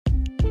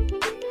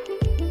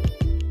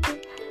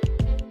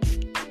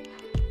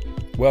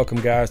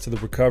Welcome, guys, to the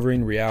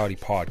Recovering Reality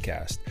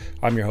Podcast.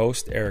 I'm your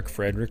host, Eric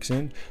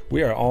Fredrickson.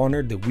 We are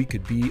honored that we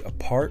could be a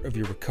part of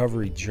your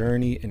recovery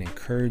journey and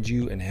encourage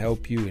you and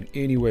help you in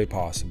any way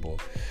possible.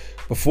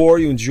 Before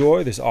you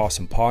enjoy this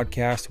awesome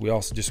podcast, we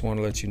also just want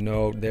to let you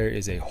know there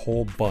is a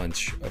whole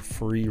bunch of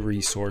free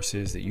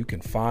resources that you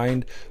can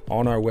find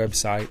on our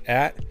website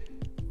at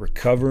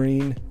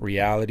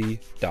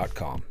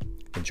recoveringreality.com.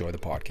 Enjoy the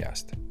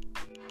podcast.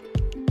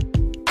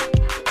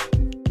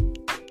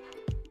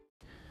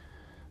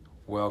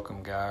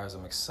 Welcome, guys.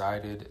 I'm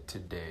excited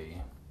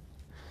today.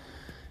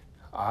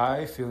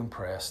 I feel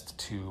impressed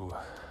to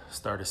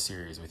start a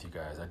series with you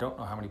guys. I don't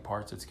know how many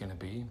parts it's going to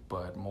be,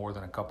 but more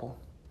than a couple.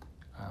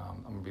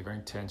 I'm going to be very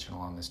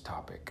intentional on this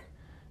topic,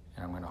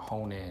 and I'm going to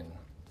hone in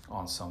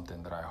on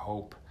something that I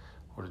hope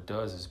what it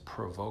does is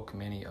provoke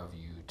many of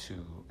you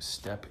to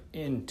step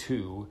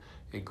into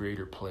a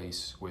greater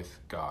place with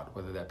God,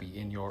 whether that be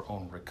in your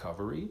own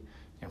recovery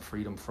and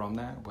freedom from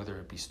that, whether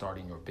it be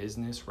starting your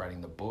business,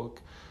 writing the book,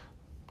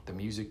 the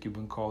music you've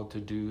been called to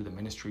do, the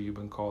ministry you've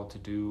been called to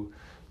do,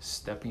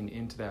 stepping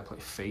into that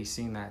place,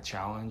 facing that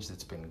challenge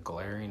that's been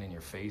glaring in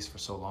your face for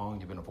so long,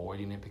 you've been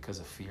avoiding it because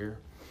of fear.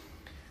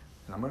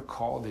 And I'm going to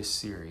call this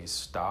series,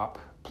 Stop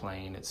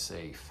Playing It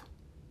Safe.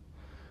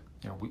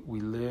 You know, we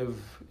live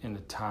in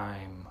a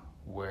time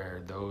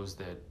where those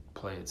that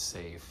play it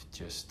safe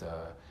just,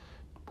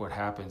 what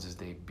happens is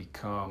they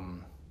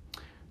become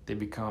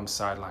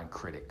sideline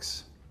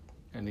critics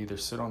and either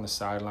sit on the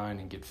sideline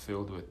and get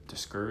filled with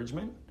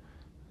discouragement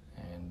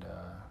and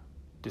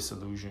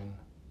disillusion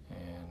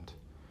and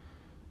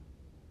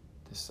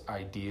this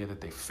idea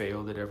that they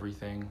failed at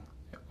everything,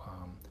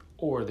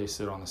 or they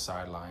sit on the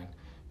sideline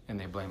and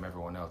they blame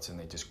everyone else and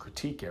they just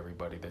critique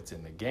everybody that's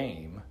in the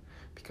game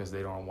because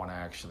they don't want to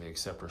actually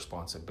accept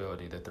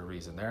responsibility that the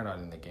reason they're not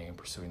in the game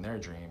pursuing their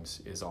dreams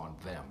is on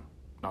them,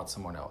 not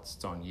someone else.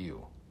 It's on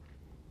you.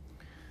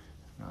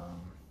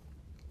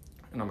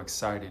 And I'm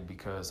excited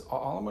because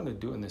all I'm going to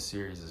do in this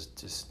series is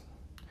just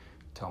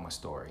tell my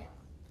story.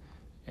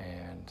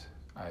 And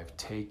I've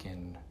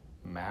taken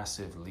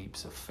massive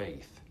leaps of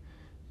faith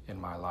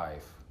in my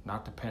life,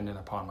 not dependent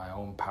upon my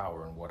own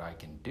power and what I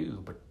can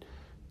do, but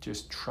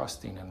just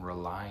trusting and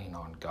relying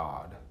on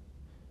God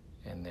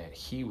and that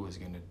He was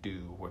going to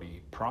do what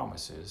He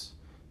promises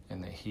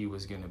and that He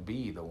was going to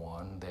be the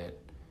one that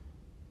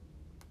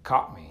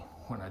caught me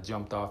when I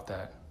jumped off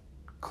that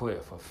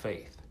cliff of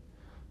faith.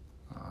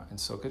 And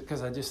so,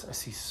 because I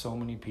see so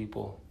many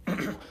people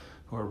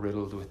who are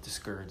riddled with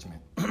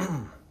discouragement.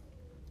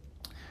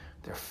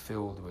 They're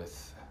filled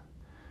with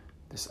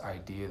this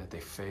idea that they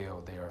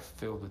failed. They are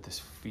filled with this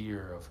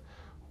fear of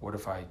what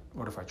if I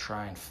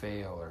try and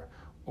fail,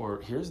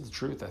 or here's the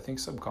truth. I think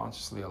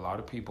subconsciously a lot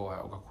of people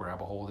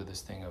grab a hold of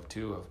this thing of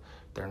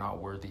they're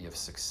not worthy of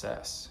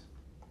success.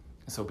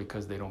 And so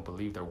because they don't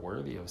believe they're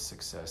worthy of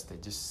success, they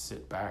just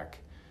sit back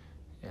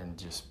and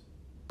just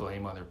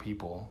blame other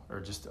people or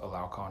just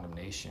allow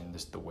condemnation,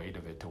 just the weight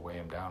of it to weigh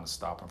them down and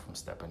stop them from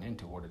stepping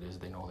into what it is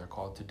they know they're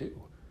called to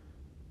do.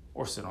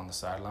 Or sit on the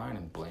sideline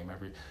and blame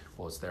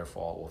well, it's their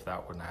fault. Well, if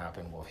that wouldn't have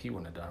happened, well, if he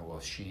wouldn't have done it, well,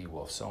 if she,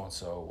 well, if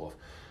so-and-so,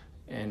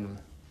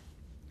 and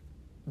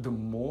the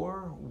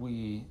more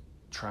we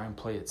try and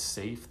play it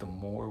safe, the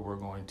more we're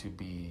going to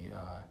be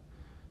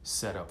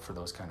set up for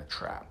those kind of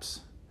traps.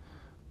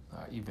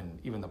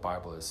 Even the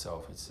Bible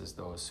itself, it says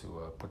those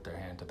who put their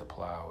hand to the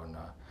plow and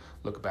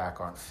look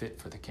back aren't fit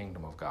for the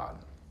kingdom of God.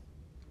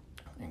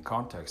 In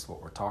context,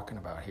 what we're talking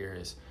about here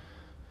is,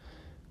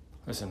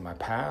 listen, my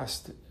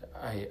past,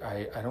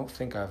 I don't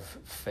think I've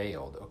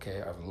failed,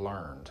 okay? I've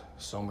learned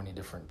so many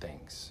different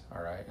things,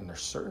 all right? And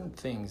there's certain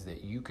things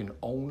that you can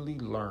only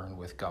learn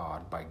with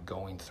God by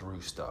going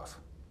through stuff.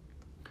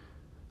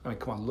 I mean,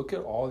 come on, look at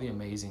all the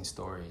amazing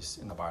stories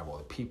in the Bible,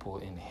 the people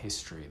in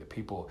history, the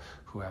people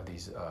who have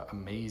these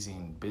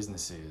amazing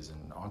businesses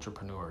and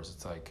entrepreneurs.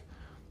 It's like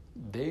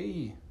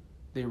they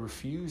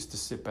refuse to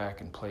sit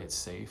back and play it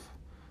safe.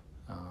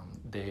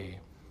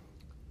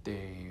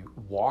 They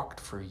walked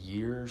for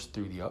years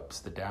through the ups,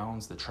 the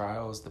downs, the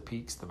trials, the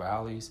peaks, the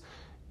valleys,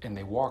 and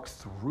they walked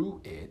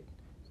through it.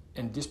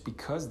 And just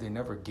because they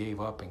never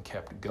gave up and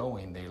kept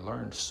going, they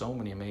learned so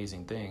many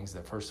amazing things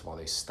that, first of all,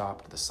 they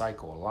stopped the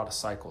cycle, a lot of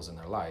cycles in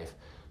their life,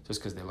 just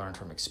because they learned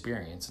from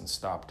experience and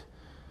stopped.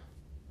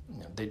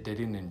 They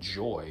didn't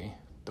enjoy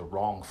the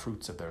wrong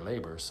fruits of their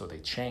labor, so they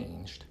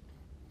changed.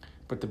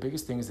 But the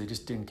biggest thing is they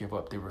just didn't give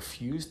up. They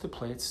refused to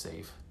play it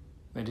safe.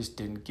 They just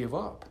didn't give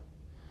up.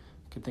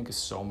 You can think of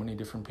so many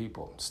different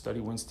people.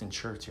 Study Winston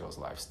Churchill's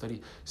life.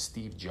 Study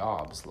Steve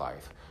Jobs'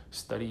 life.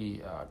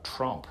 Study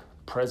Trump,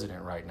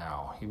 president right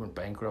now. He went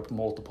bankrupt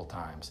multiple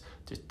times.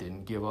 Just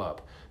didn't give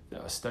up.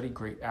 Study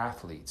great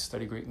athletes.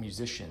 Study great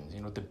musicians.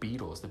 You know, the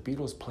Beatles. The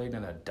Beatles played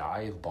in a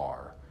dive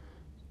bar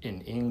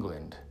in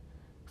England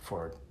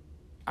for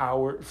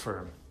Malcolm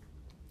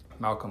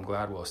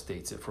Gladwell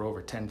states it, for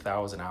over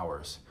 10,000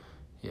 hours.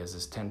 He has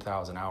this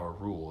 10,000 hour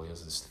rule. He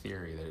has this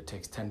theory that it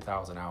takes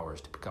 10,000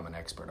 hours to become an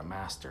expert, a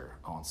master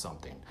on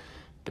something.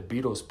 The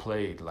Beatles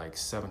played like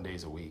 7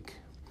 days a week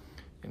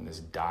in this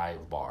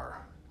dive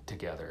bar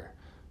together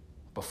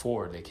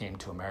before they came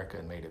to America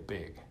and made it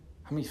big.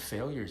 How many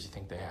failures do you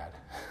think they had?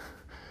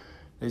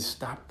 They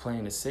stopped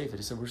playing it safe. They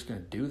just said, we're just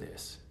going to do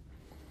this.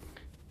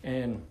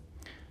 And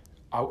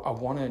I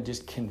want to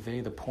just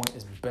convey the point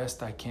as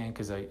best I can,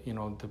 because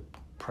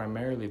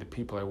primarily the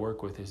people I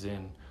work with is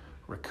in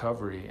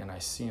recovery, and I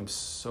see them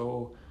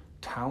so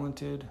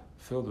talented,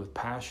 filled with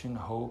passion,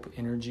 hope,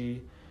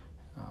 energy,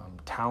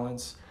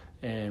 talents,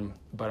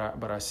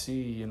 but I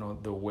see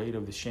the weight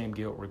of the shame,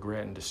 guilt,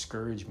 regret, and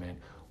discouragement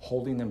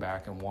holding them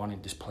back and wanting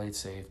to just play it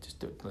safe.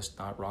 Let's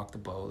not rock the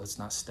boat. Let's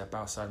not step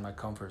outside my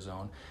comfort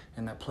zone.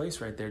 And that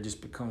place right there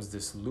just becomes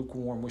this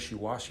lukewarm,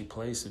 wishy-washy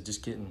place of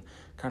just getting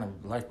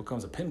life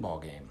becomes a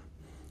pinball game.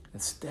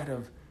 Instead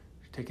of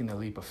taking the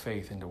leap of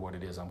faith into what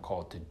it is I'm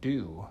called to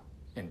do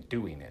and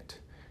doing it,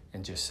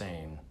 and just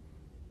saying,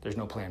 there's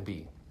no plan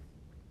B.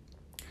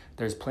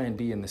 There's plan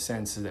B in the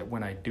sense that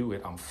when I do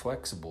it, I'm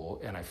flexible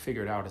and I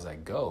figure it out as I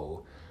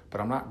go, but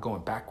I'm not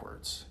going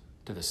backwards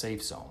to the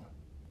safe zone.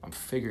 I'm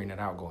figuring it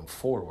out going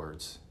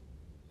forwards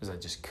as I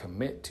just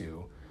commit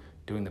to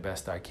doing the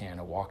best I can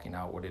and walking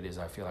out what it is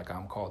I feel like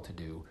I'm called to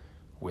do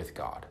with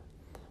God.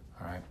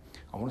 All right.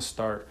 I want to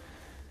start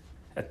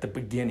at the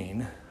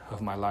beginning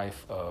of my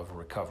life of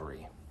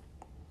recovery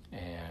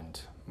and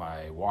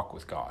my walk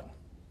with God.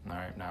 All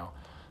right. Now,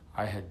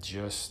 I had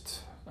just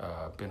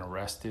been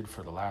arrested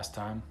for the last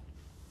time.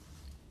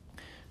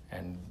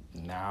 And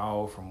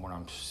now, from when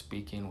I'm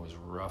speaking, was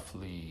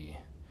roughly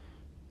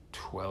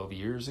 12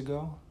 years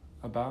ago.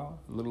 About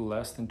a little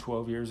less than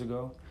 12 years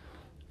ago,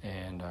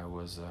 and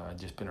I'd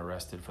just been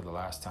arrested for the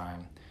last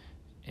time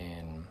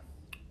in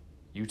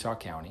Utah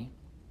County,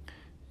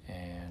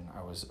 and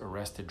I was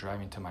arrested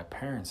driving to my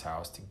parents'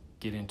 house to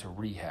get into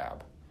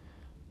rehab,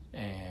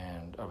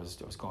 and I was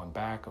going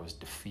back. I was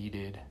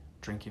defeated,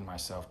 drinking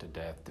myself to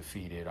death,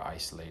 defeated,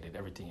 isolated,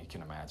 everything you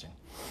can imagine,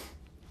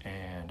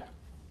 and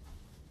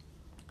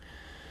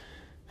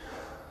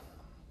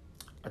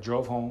I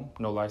drove home,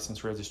 no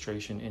license,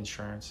 registration,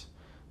 insurance.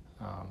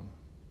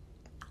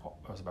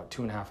 I was about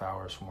 2.5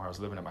 hours from where I was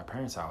living at my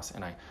parents' house,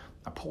 and I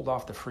pulled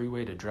off the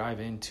freeway to drive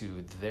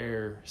into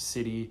their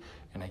city,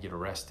 and I get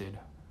arrested.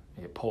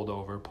 I get pulled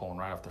over, pulling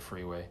right off the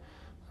freeway.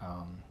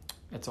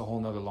 It's a whole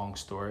nother long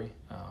story.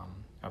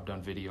 I've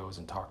done videos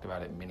and talked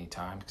about it many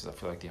times because I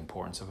feel like the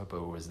importance of it, but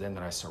it was then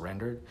that I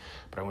surrendered.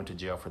 But I went to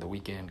jail for the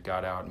weekend,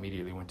 got out,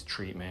 immediately went to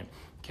treatment,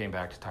 came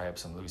back to tie up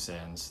some loose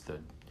ends. The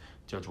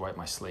judge wiped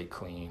my slate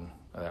clean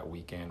that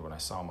weekend when I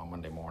saw him on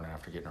Monday morning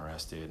after getting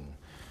arrested, and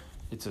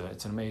it's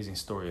an amazing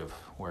story of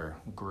where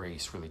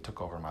grace really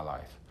took over my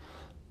life.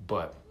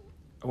 But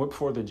I went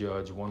before the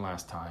judge one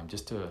last time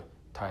just to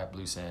tie up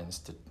loose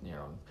ends.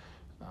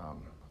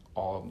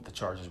 All the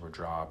charges were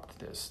dropped.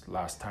 This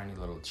last tiny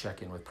little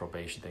check-in with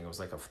probation thing. It was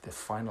like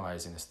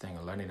finalizing this thing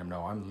and letting them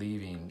know I'm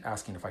leaving,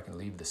 asking if I can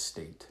leave the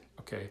state.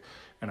 Okay,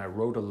 and I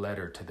wrote a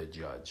letter to the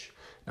judge.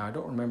 Now I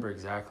don't remember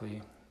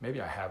exactly. Maybe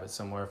I have it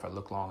somewhere if I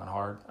look long and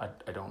hard.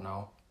 I don't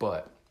know,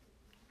 but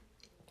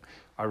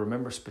I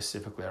remember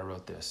specifically I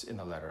wrote this in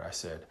the letter. I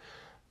said,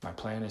 my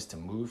plan is to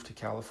move to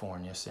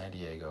California, San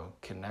Diego,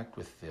 connect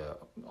with the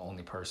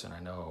only person I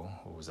know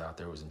who was out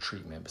there, who was in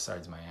treatment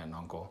besides my aunt and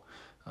uncle,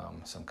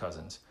 some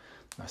cousins.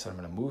 And I said, I'm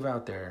going to move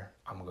out there.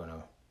 I'm going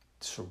to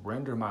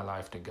surrender my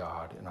life to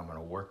God, and I'm going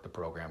to work the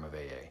program of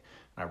AA.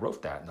 And I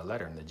wrote that in the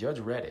letter, and the judge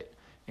read it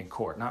in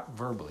court, not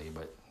verbally,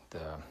 but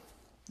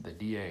the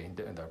DA,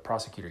 the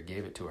prosecutor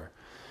gave it to her.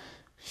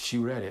 She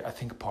read it. I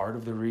think part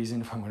of the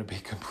reason, if I'm going to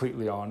be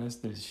completely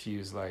honest, is she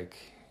was like,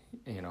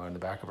 in the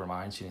back of her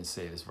mind, she didn't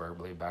say this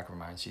verbally, in the back of her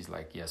mind, she's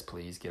like, yes,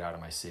 please get out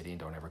of my city and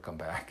don't ever come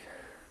back.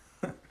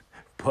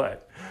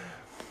 But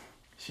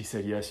she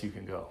said, yes, you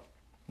can go.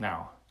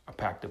 Now, I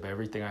packed up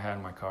everything I had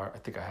in my car. I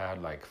think I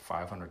had like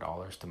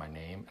 $500 to my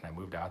name, and I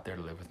moved out there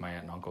to live with my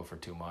aunt and uncle for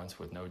 2 months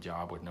with no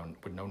job, with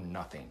no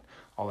nothing.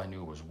 All I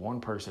knew was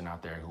one person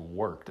out there who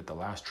worked at the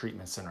last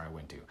treatment center I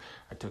went to.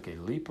 I took a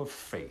leap of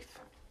faith.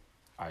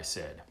 I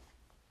said,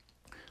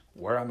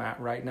 where I'm at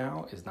right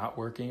now is not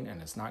working,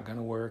 and it's not going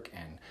to work,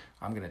 and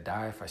I'm going to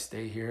die if I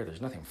stay here.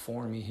 There's nothing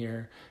for me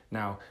here.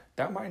 Now,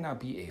 that might not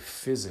be a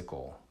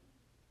physical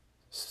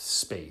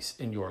space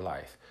in your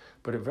life,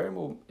 but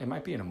it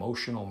might be an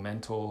emotional,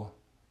 mental,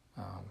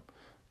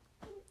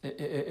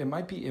 it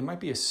might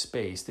be a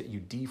space that you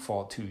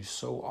default to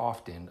so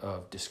often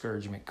of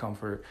discouragement,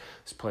 comfort,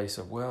 this place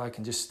of, well, I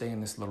can just stay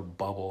in this little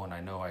bubble and I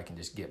know I can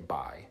just get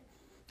by.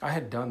 I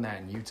had done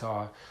that in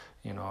Utah.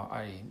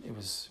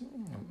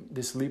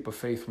 This leap of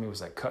faith for me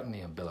was like cutting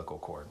the umbilical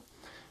cord.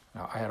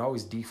 Now, I had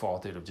always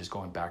defaulted of just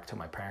going back to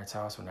my parents'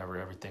 house whenever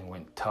everything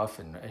went tough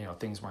and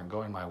things weren't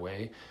going my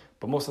way.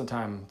 But most of the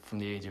time, from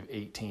the age of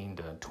 18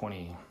 to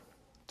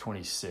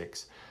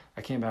 26,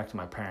 I came back to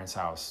my parents'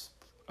 house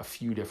a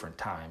few different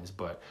times.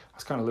 But I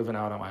was kind of living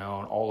out on my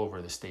own all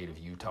over the state of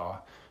Utah,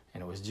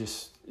 and it was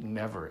just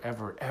never,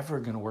 ever, ever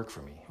going to work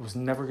for me. It was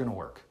never going to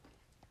work.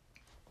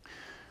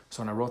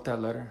 So when I wrote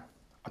that letter,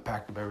 I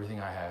packed up everything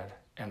I had,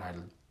 and I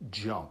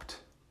jumped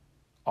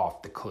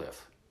off the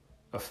cliff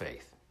of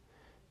faith.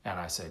 And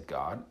I said,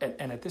 God,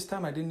 and at this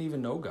time I didn't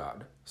even know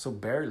God, so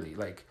barely.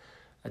 Like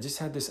I just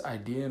had this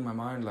idea in my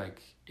mind,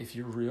 like, if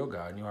you're real,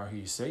 God, and you are who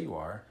you say you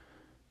are,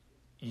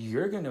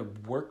 you're going to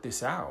work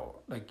this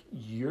out. Like,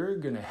 you're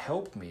going to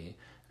help me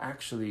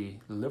actually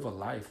live a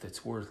life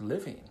that's worth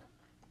living.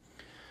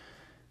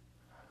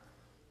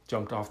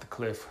 Jumped off the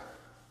cliff,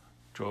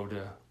 drove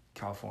to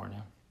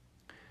California,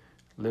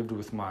 lived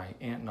with my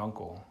aunt and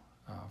uncle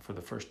for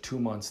the first 2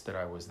 months that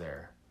I was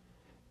there.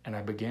 And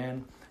I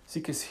began,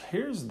 because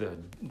here's the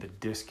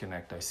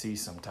disconnect I see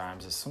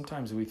sometimes, is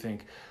sometimes we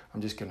think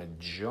I'm just going to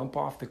jump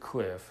off the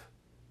cliff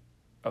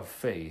of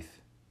faith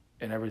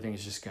and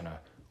everything's just going to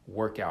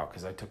work out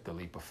because I took the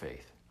leap of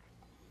faith.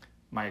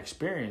 My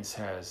experience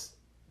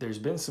there's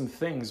been some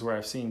things where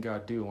I've seen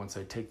God do once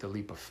I take the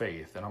leap of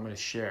faith, and I'm going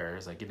to share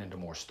as I get into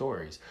more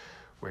stories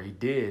where he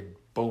did,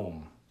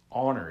 boom,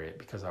 honor it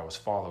because I was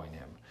following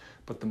him.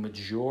 But the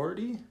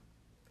majority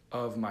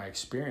of my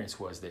experience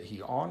was that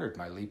he honored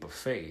my leap of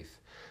faith,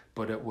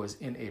 but it was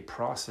in a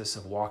process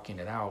of walking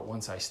it out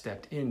once I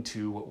stepped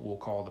into what we'll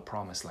call the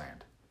promised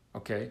land.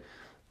 Okay?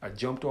 I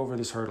jumped over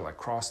this hurdle, I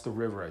crossed the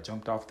river, I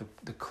jumped off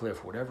the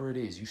cliff, whatever it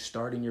is, you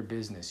starting your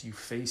business, you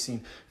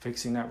fixing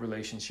that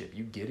relationship,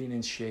 you getting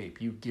in shape,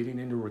 you getting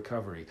into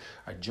recovery.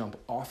 I jump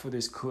off of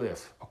this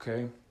cliff,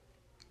 okay?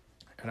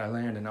 And I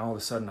land, and all of a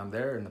sudden I'm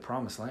there in the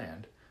promised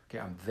land. Okay,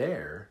 I'm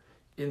there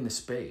in the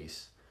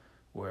space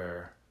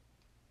where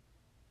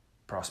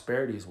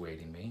prosperity is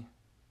waiting me.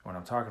 When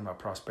I'm talking about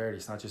prosperity,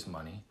 it's not just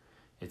money.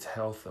 It's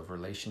health of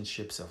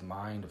relationships, of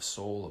mind, of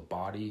soul, of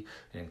body.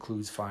 It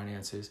includes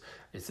finances.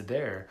 It's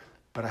there,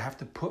 but I have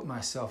to put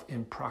myself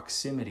in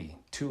proximity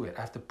to it.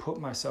 I have to put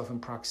myself in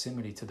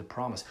proximity to the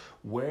promise.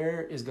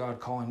 Where is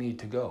God calling me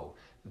to go?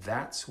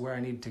 That's where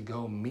I need to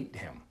go meet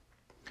him.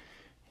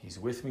 He's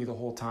with me the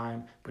whole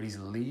time, but he's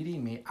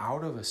leading me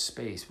out of a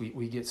space.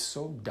 We get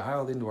so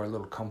dialed into our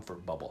little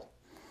comfort bubble.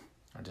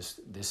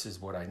 This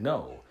is what I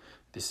know.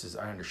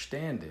 I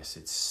understand this.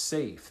 It's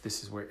safe.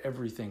 This is where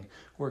everything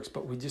works.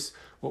 But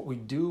what we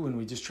do when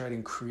we just try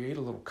to create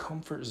a little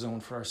comfort zone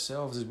for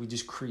ourselves is we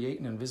just create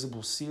an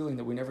invisible ceiling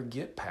that we never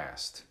get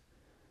past.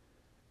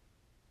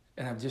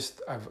 And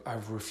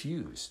I've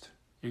refused.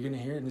 You're going to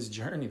hear in this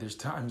journey, there's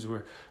times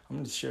where I'm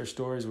going to share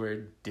stories where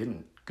it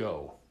didn't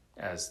go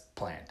as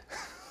planned,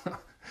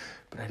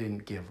 but I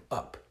didn't give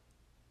up.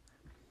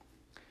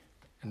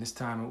 And this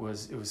time it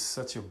was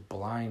such a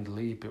blind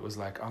leap. It was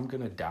like, I'm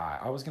going to die.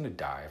 I was going to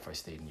die if I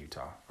stayed in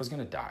Utah. I was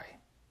going to die.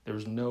 There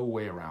was no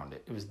way around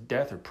it. It was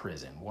death or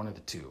prison, one of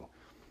the two.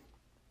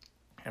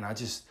 And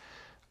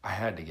I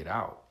had to get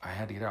out.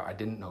 I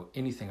didn't know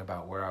anything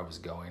about where I was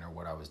going or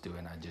what I was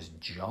doing. I just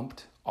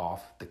jumped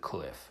off the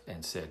cliff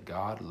and said,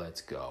 God,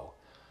 let's go.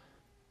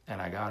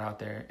 And I got out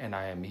there and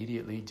I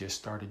immediately just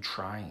started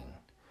praying.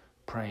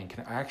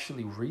 I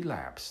actually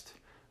relapsed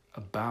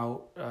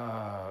about,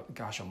 a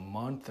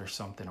month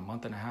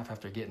and a half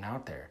after getting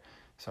out there.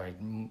 So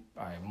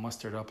I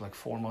mustered up like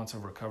 4 months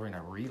of recovery and I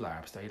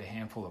relapsed. I ate a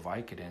handful of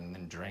Vicodin and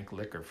then drank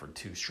liquor for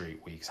 2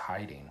 straight weeks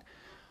hiding.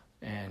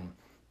 And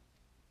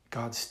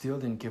God still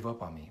didn't give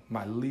up on me.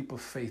 My leap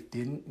of faith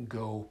didn't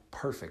go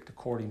perfect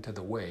according to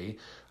the way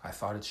I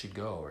thought it should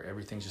go, or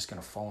everything's just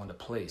going to fall into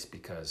place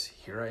because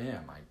here I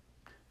am.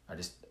 I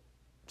just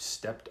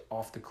stepped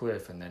off the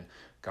cliff and then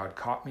God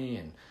caught me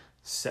and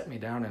set me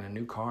down in a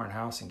new car and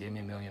house and gave me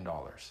 $1 million.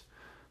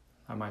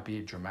 That might be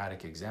a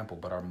dramatic example,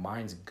 but our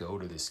minds go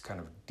to this kind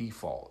of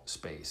default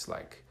space.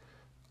 Like,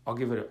 I'll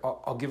give it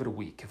a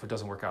week. If it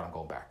doesn't work out, I'm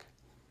going back.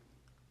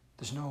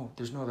 There's no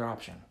other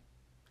option.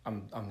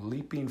 I'm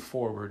leaping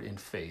forward in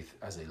faith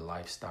as a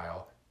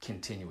lifestyle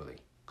continually,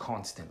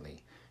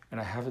 constantly. And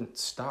I haven't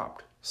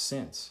stopped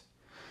since.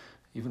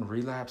 Even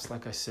relapsed,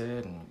 like I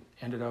said, and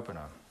ended up in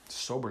a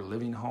sober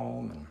living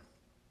home, and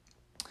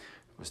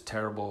it was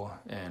terrible.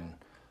 And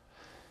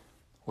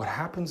what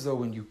happens though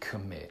when you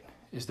commit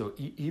is though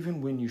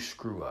even when you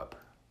screw up,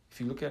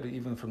 if you look at it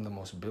even from the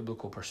most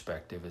biblical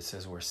perspective, it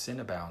says where sin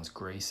abounds,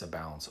 grace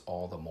abounds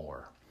all the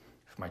more.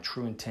 If my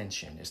true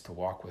intention is to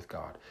walk with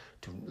God,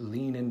 to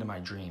lean into my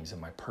dreams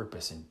and my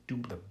purpose and do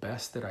the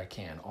best that I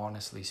can,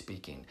 honestly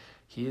speaking,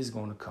 he is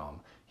going to come.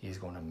 He is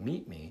going to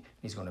meet me.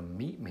 He's going to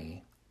meet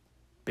me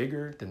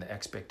bigger than the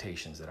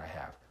expectations that I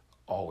have.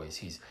 Always.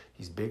 He's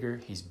bigger.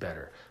 He's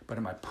better. But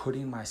am I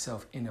putting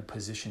myself in a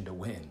position to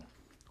win?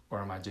 Or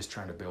am I just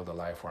trying to build a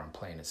life where I'm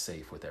playing it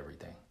safe with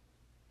everything?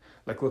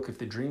 Like, look, if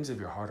the dreams of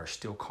your heart are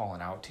still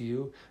calling out to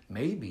you,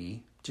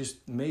 maybe,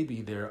 just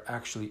maybe they're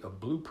actually a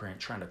blueprint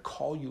trying to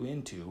call you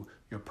into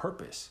your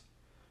purpose.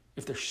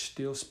 If they're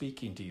still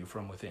speaking to you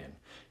from within,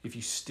 if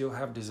you still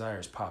have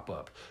desires pop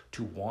up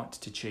to want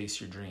to chase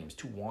your dreams,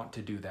 to want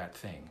to do that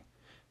thing,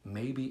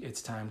 maybe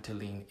it's time to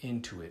lean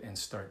into it and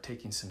start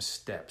taking some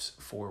steps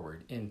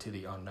forward into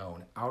the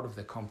unknown, out of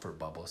the comfort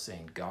bubble,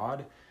 saying,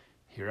 God,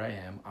 here I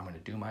am. I'm going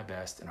to do my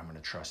best and I'm going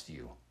to trust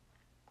you.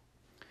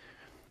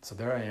 So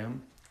there I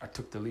am. I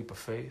took the leap of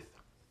faith.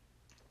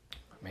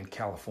 I'm in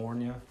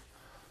California.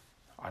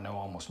 I know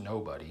almost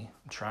nobody.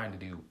 I'm trying to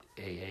do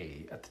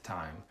AA at the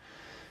time.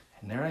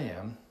 And there I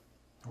am,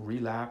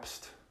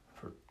 relapsed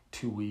for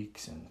 2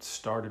 weeks and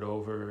started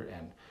over.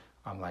 And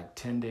I'm like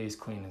 10 days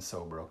clean and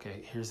sober,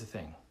 okay? Here's the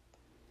thing.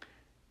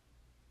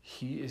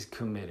 He is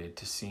committed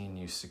to seeing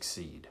you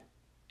succeed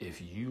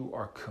if you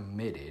are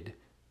committed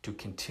to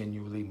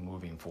continually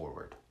moving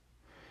forward.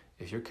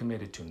 If you're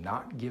committed to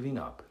not giving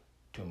up,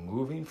 to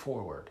moving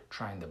forward,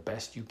 trying the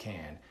best you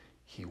can,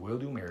 he will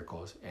do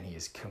miracles, and he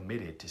is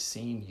committed to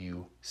seeing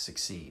you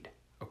succeed,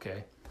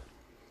 okay?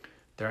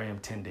 There I am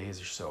 10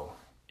 days or so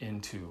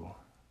into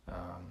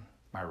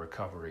my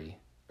recovery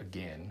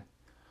again,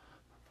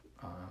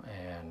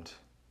 and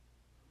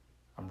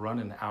I'm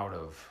running out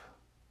of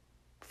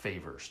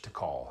favors to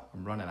call.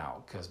 I'm running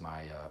out because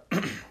my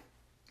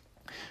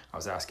I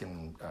was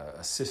asking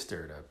a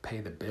sister to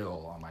pay the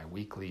bill on my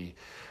weekly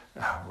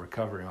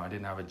recovery. I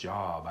didn't have a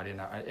job.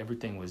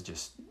 Everything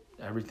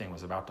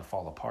was about to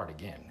fall apart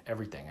again.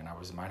 Everything, and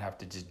might have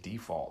to just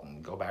default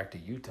and go back to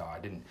Utah. I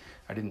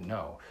didn't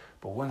know.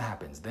 But what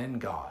happens? Then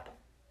God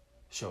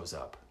shows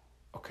up.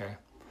 Okay,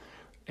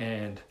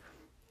 and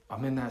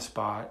I'm in that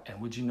spot, and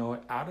would you know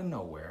it? Out of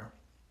nowhere,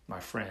 my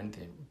friend,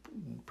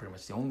 pretty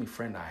much the only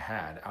friend I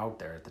had out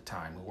there at the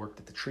time who worked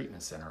at the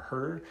treatment center,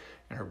 her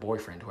and her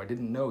boyfriend, who I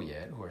didn't know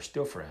yet, who are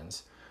still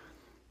friends,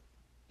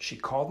 she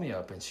called me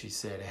up and she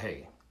said,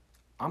 hey,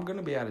 I'm going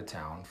to be out of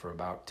town for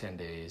about 10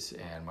 days,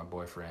 and my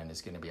boyfriend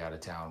is going to be out of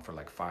town for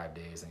like 5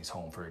 days, and he's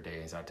home for a day,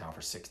 he's out of town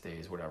for 6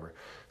 days, whatever.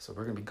 So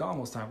we're going to be gone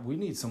most of the time. We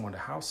need someone to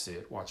house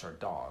sit, watch our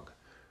dog.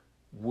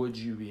 Would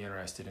you be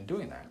interested in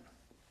doing that?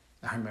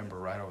 I remember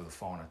right over the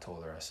phone, I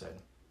told her, I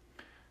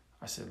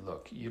said,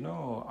 look,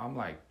 I'm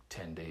like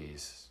 10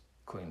 days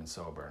clean and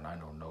sober, and I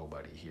know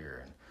nobody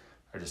here. And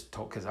I just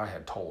told, because I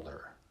had told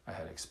her,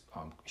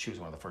 she was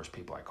one of the first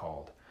people I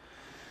called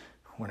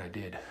when I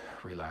did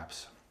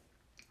relapse.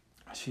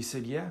 She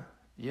said, yeah,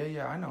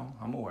 I know,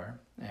 I'm aware.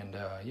 And,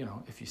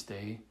 if you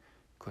stay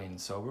clean and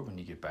sober, when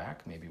you get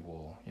back, maybe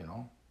we'll,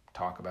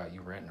 talk about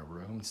you renting a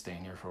room and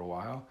staying here for a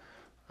while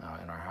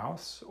in our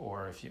house.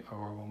 Or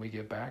when we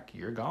get back,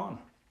 you're gone.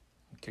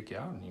 I'll kick you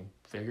out and you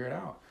figure it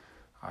out.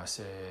 I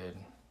said,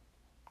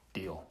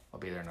 deal. I'll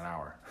be there in an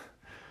hour.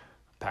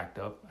 Packed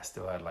up. I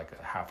still had like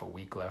a half a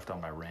week left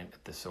on my rent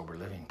at the sober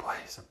living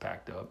place. I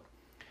packed up,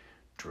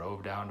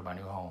 drove down to my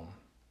new home,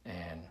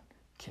 and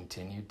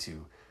continued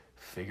to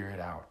figure it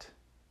out.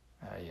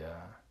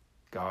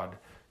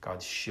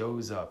 God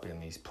shows up in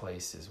these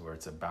places where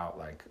it's about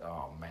like,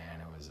 oh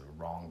man, it was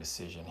a wrong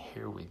decision.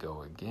 Here we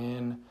go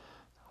again.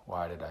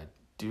 Why did I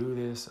do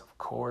this? Of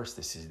course,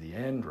 this is the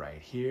end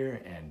right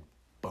here. And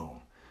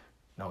boom.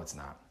 No, it's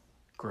not.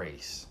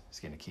 Grace is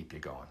going to keep you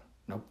going.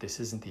 Nope,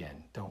 this isn't the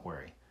end. Don't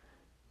worry.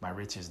 My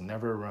riches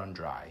never run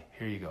dry.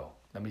 Here you go.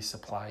 Let me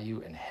supply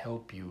you and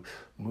help you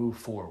move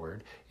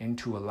forward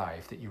into a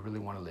life that you really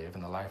want to live,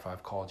 and the life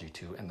I've called you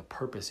to, and the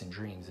purpose and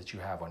dreams that you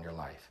have on your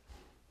life.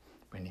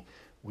 When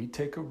we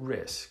take a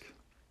risk,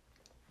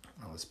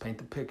 now let's paint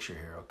the picture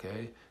here,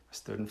 okay? I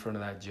stood in front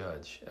of that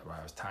judge where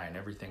I was tying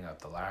everything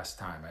up the last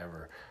time I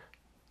ever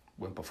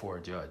went before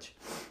a judge.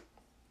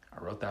 I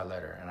wrote that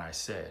letter, and I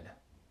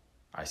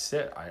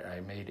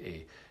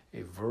made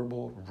a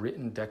verbal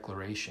written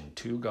declaration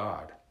to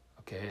God,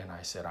 okay? And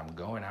I said, I'm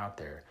going out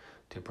there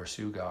to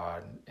pursue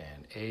God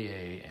and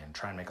AA and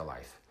try and make a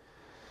life.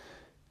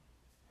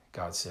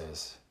 God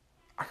says,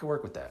 I can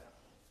work with that.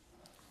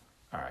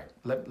 All right,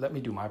 let me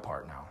do my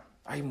part now.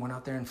 I even went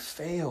out there and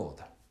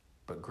failed,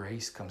 but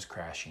grace comes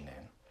crashing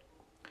in.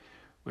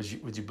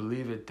 Would you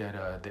believe it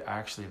that they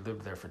actually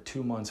lived there for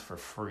 2 months for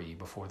free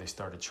before they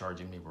started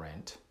charging me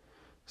rent,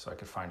 so I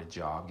could find a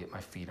job, get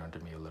my feet under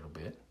me a little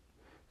bit.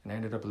 And I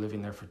ended up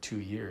living there for 2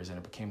 years, and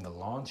it became the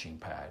launching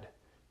pad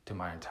to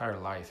my entire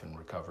life in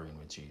recovering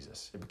with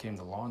Jesus. It became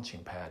the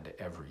launching pad to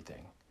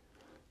everything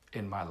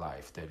in my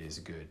life that is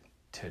good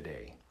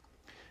today.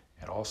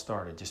 It all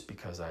started just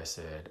because I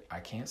said, I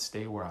can't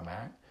stay where I'm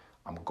at.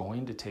 I'm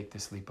going to take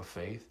this leap of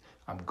faith.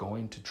 I'm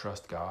going to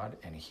trust God,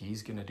 and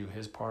He's going to do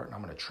His part, and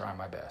I'm going to try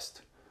my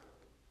best.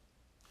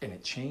 And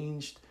it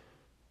changed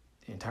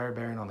the entire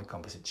bearing on the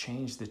compass. It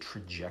changed the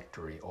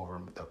trajectory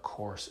over the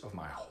course of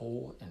my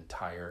whole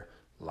entire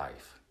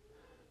life.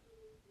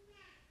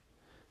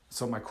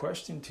 So my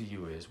question to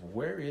you is,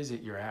 where is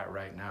it you're at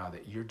right now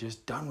that you're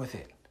just done with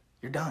it?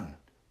 You're done.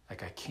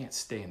 Like, I can't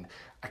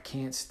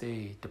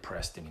stay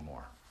depressed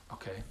anymore,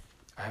 okay?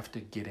 I have to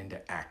get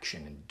into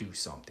action and do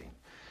something.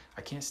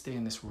 I can't stay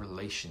in this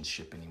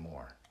relationship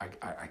anymore.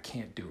 I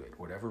can't do it,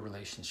 whatever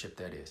relationship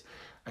that is.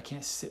 I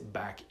can't sit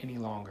back any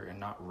longer and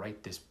not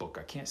write this book.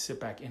 I can't sit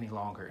back any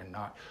longer and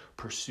not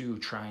pursue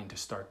trying to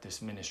start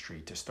this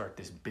ministry, to start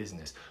this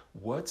business.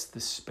 What's the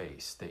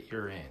space that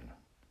you're in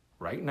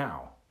right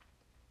now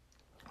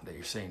that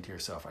you're saying to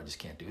yourself, I just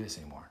can't do this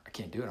anymore. I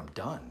can't do it. I'm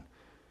done.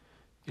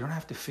 You don't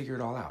have to figure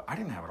it all out. I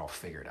didn't have it all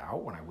figured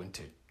out when I went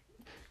to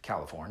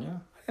California.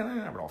 I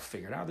didn't have it all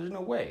figured out. There's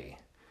no way.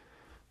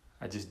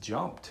 I just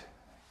jumped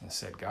and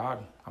said,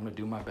 God, I'm going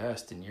to do my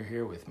best, and you're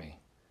here with me.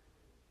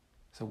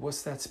 So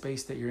what's that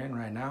space that you're in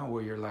right now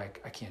where you're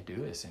like, I can't do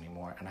this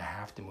anymore, and I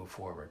have to move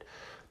forward?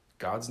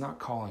 God's not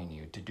calling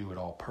you to do it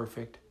all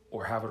perfect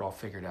or have it all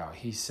figured out.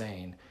 He's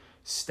saying,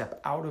 Step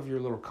out of your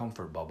little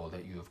comfort bubble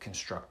that you have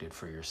constructed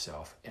for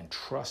yourself and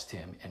trust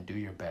him and do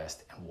your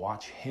best and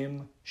watch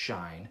him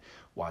shine,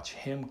 watch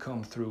him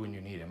come through when you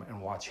need him,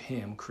 and watch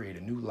him create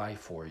a new life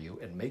for you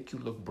and make you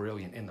look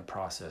brilliant in the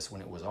process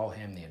when it was all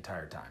him the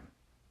entire time.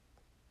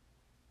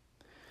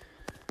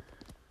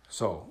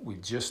 So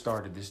we've just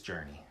started this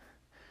journey,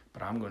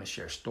 but I'm going to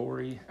share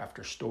story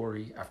after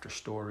story after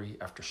story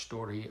after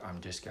story. I'm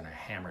just going to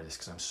hammer this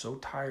because I'm so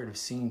tired of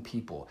seeing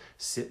people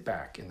sit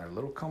back in their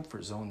little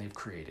comfort zone they've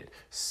created,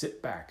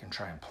 sit back and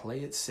try and play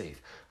it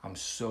safe. I'm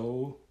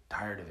so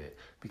tired of it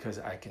because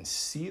I can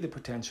see the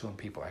potential in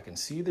people. I can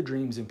see the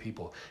dreams in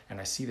people, and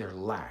I see their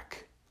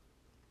lack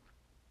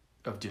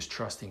of just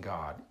trusting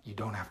God. You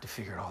don't have to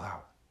figure it all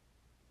out.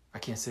 I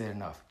can't say that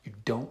enough. You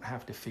don't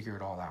have to figure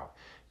it all out.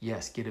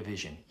 Yes, get a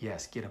vision.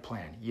 Yes, get a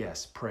plan.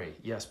 Yes, pray.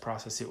 Yes,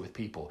 process it with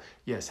people.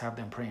 Yes, have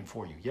them praying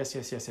for you. Yes.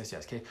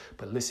 Okay.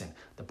 But listen,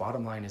 the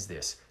bottom line is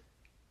this.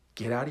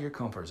 Get out of your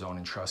comfort zone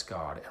and trust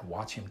God and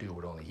watch him do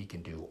what only he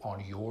can do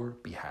on your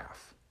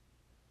behalf.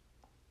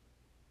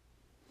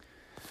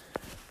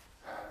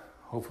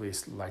 Hopefully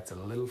this lights a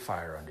little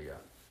fire under you,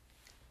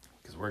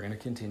 because we're going to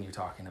continue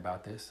talking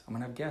about this. I'm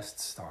going to have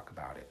guests talk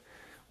about it.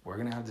 We're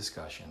going to have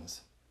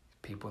discussions.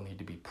 People need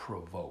to be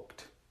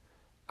provoked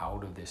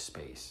out of this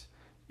space.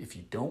 If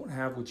you don't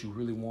have what you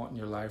really want in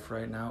your life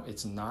right now,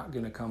 it's not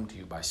going to come to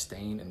you by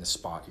staying in the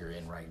spot you're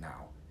in right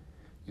now.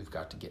 You've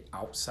got to get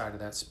outside of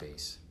that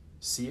space,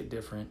 see it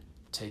different,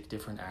 take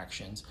different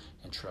actions,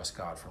 and trust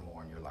God for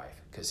more in your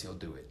life, because he'll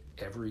do it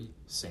every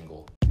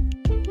single time.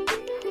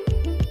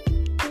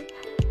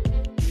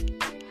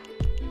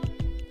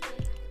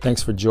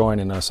 Thanks for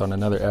joining us on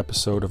another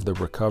episode of the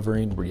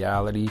Recovering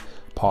Reality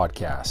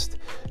Podcast.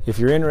 If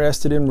you're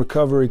interested in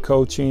recovery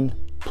coaching,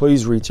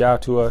 please reach out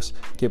to us,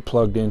 get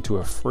plugged into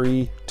a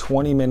free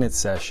 20-minute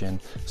session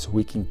so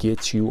we can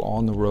get you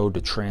on the road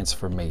to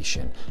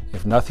transformation.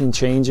 If nothing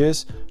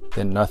changes,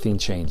 then nothing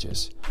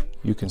changes.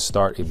 You can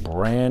start a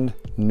brand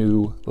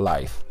new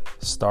life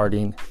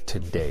starting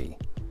today.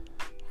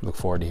 Look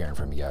forward to hearing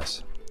from you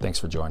guys. Thanks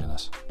for joining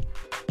us.